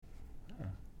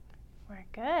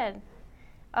Good.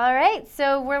 All right,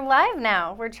 so we're live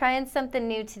now. We're trying something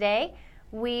new today.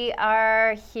 We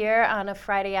are here on a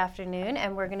Friday afternoon,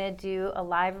 and we're going to do a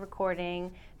live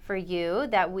recording for you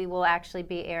that we will actually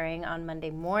be airing on Monday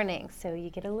morning. So you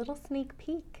get a little sneak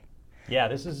peek. Yeah,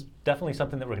 this is definitely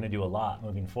something that we're going to do a lot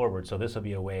moving forward. So this will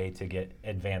be a way to get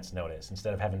advance notice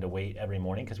instead of having to wait every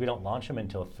morning, because we don't launch them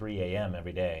until 3 a.m.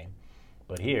 every day.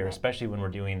 But here, especially when we're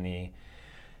doing the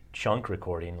chunk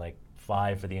recording, like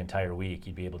 5 for the entire week,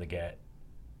 you'd be able to get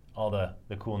all the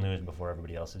cool news before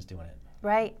everybody else is doing it.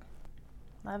 Right.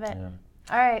 Love it. Yeah.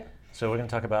 All right. So we're going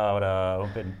to talk about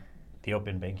the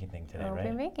open banking thing today, right?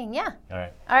 Open banking, yeah. All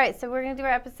right. All right, so we're going to do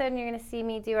our episode, and you're going to see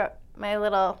me do my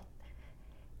little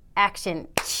action.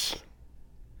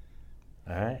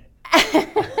 All right.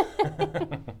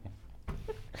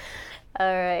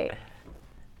 All right.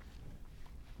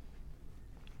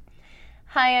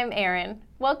 Hi, I'm Erin.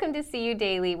 Welcome to See You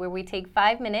Daily, where we take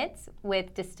 5 minutes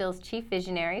with Distill's chief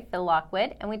visionary, Phil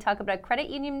Lockwood, and we talk about credit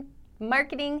union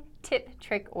marketing tip,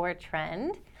 trick, or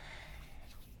trend.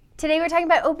 Today we're talking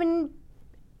about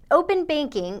open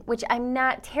banking, which I'm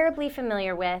not terribly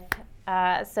familiar with,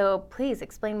 so please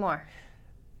explain more.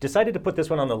 Decided to put this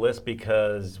one on the list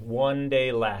because one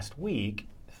day last week,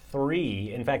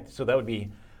 in fact, so that would be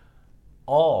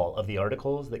all of the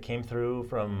articles that came through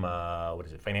from,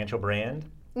 Financial Brand,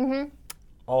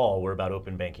 all were about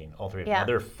open banking, all 3 of them. Now,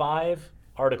 there are 5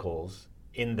 articles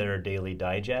in their daily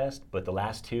digest, but the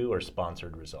last 2 are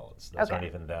sponsored results. Those aren't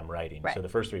even them writing. Right. So the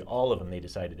first 3, all of them, they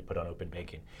decided to put on open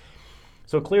banking.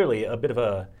 So clearly, a bit of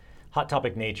a hot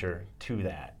topic nature to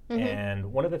that.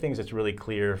 And one of the things that's really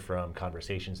clear from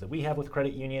conversations that we have with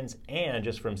credit unions and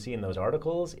just from seeing those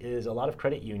articles is a lot of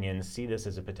credit unions see this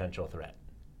as a potential threat.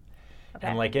 Okay.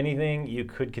 And like anything, you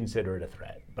could consider it a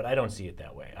threat, but I don't see it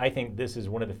that way. I think this is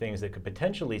one of the things that could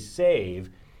potentially save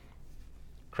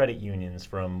credit unions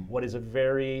from what is a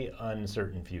very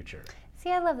uncertain future. See,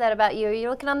 I love that about you. You're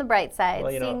looking on the bright side,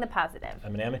 seeing the positive.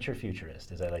 I'm an amateur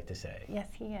futurist, as I like to say. Yes,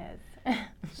 he is.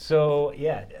 So,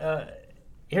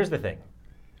 here's the thing.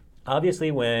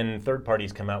 Obviously, when third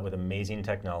parties come out with amazing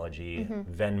technology,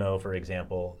 Venmo, for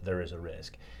example, there is a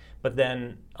risk. But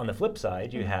then on the flip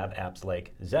side, you have apps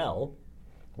like Zelle,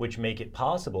 which make it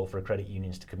possible for credit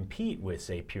unions to compete with,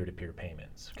 say, peer-to-peer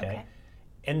payments. Okay?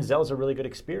 And Zelle's a really good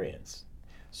experience.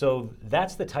 So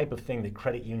that's the type of thing that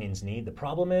credit unions need. The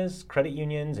problem is credit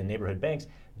unions and neighborhood banks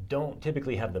don't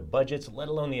typically have the budgets, let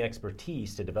alone the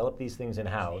expertise to develop these things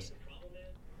in-house.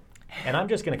 And I'm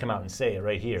just going to come out and say it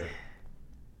right here.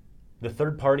 The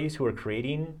third parties who are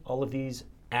creating all of these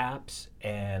apps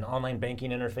and online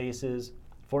banking interfaces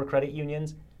for credit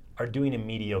unions are doing a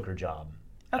mediocre job.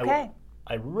 Okay.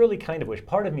 I really kind of wish,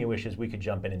 part of me wishes we could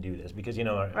jump in and do this because,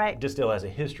 Distill has a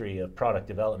history of product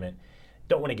development.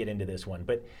 Don't want to get into this one,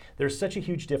 but there's such a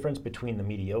huge difference between the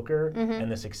mediocre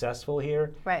and the successful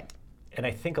here. Right. And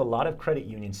I think a lot of credit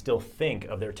unions still think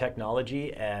of their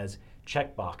technology as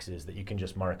check boxes that you can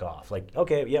just mark off. Like,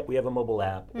 okay, yep, we have a mobile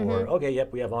app, or okay,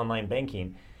 yep, we have online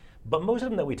banking. But most of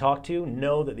them that we talk to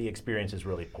know that the experience is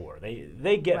really poor.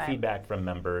 They get feedback from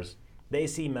members. They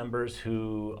see members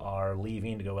who are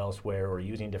leaving to go elsewhere or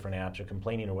using different apps or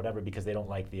complaining or whatever because they don't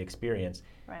like the experience.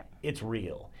 Right. It's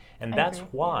real. And that's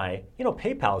why,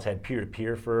 PayPal's had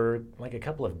peer-to-peer for like a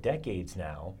couple of decades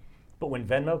now. But when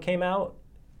Venmo came out,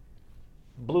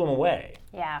 blew them away.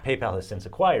 Yeah. PayPal has since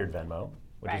acquired Venmo,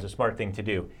 which is a smart thing to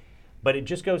do. But it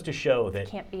just goes to show that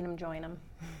can't beat them, join them.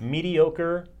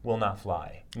 Mediocre will not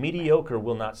fly. Mediocre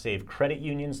will not save credit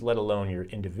unions, let alone your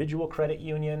individual credit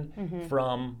union,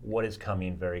 from what is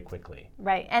coming very quickly.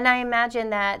 Right, and I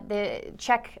imagine that the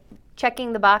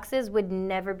checking the boxes would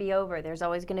never be over. There's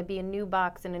always going to be a new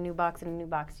box and a new box and a new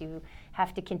box. You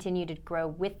have to continue to grow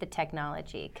with the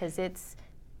technology because it's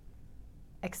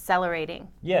accelerating.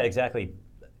 Yeah, exactly.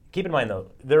 Keep in mind, though,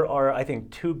 there are, I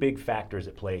think, 2 big factors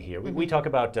at play here. We talk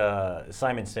about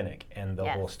Simon Sinek and the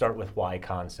whole start with why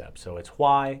concept. So it's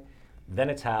why, then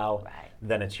it's how,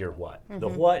 then it's your what. The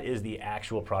what is the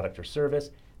actual product or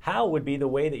service. How would be the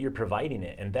way that you're providing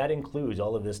it. And that includes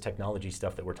all of this technology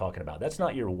stuff that we're talking about. That's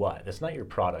not your what. That's not your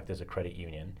product as a credit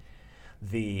union.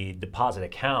 The deposit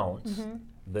accounts,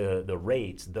 the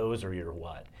rates, those are your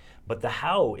what. But the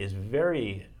how is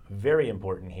very, very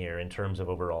important here in terms of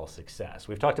overall success.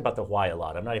 We've talked about the why a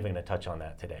lot. I'm not even going to touch on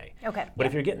that today. Okay. But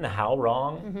if you're getting the how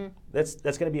wrong, that's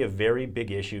going to be a very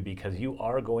big issue because you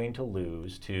are going to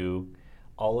lose to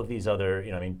all of these other,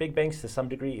 big banks to some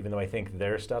degree, even though I think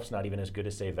their stuff's not even as good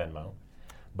as, say, Venmo.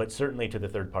 but certainly to the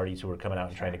third parties who are coming out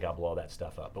and trying to gobble all that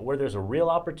stuff up. But where there's a real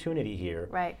opportunity here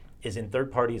is in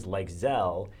third parties like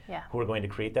Zelle, who are going to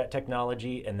create that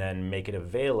technology and then make it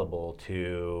available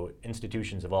to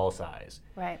institutions of all sizes.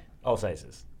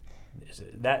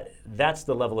 That's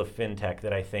the level of fintech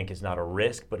that I think is not a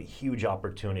risk, but a huge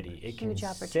opportunity. It can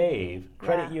save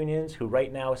credit unions who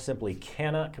right now simply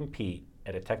cannot compete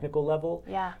at a technical level,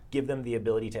 give them the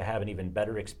ability to have an even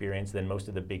better experience than most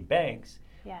of the big banks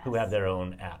who have their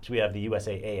own apps. We have the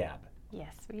USAA app.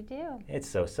 Yes, we do. It's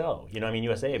so-so. You know, I mean,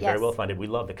 USAA, very well funded. We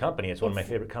love the company. It's one of my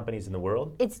favorite companies in the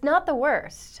world. It's not the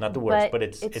worst. Not the worst, but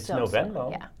it's no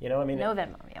Venmo. Yeah. You know, I mean, no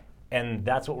Venmo, And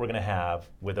that's what we're going to have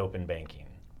with open banking.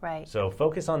 Right. So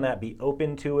focus on that, be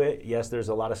open to it. Yes, there's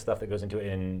a lot of stuff that goes into it,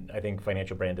 and I think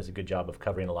Financial Brand does a good job of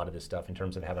covering a lot of this stuff in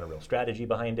terms of having a real strategy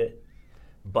behind it.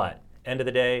 But end of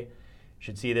the day,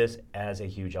 should see this as a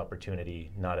huge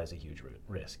opportunity, not as a huge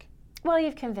risk. Well,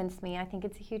 you've convinced me. I think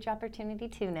it's a huge opportunity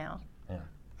too now. Yeah.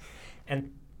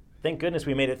 And thank goodness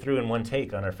we made it through in one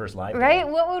take on our first live. Right?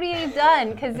 What would we have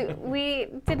done? Because we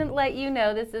didn't let you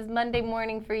know this is Monday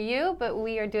morning for you, but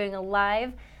we are doing a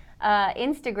live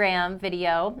Instagram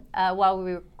video while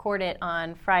we record it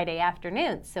on Friday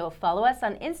afternoon. So follow us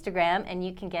on Instagram and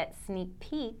you can get sneak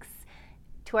peeks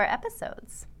to our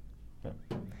episodes. Yeah.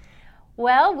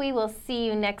 Well, we will see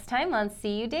you next time on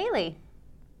See You Daily.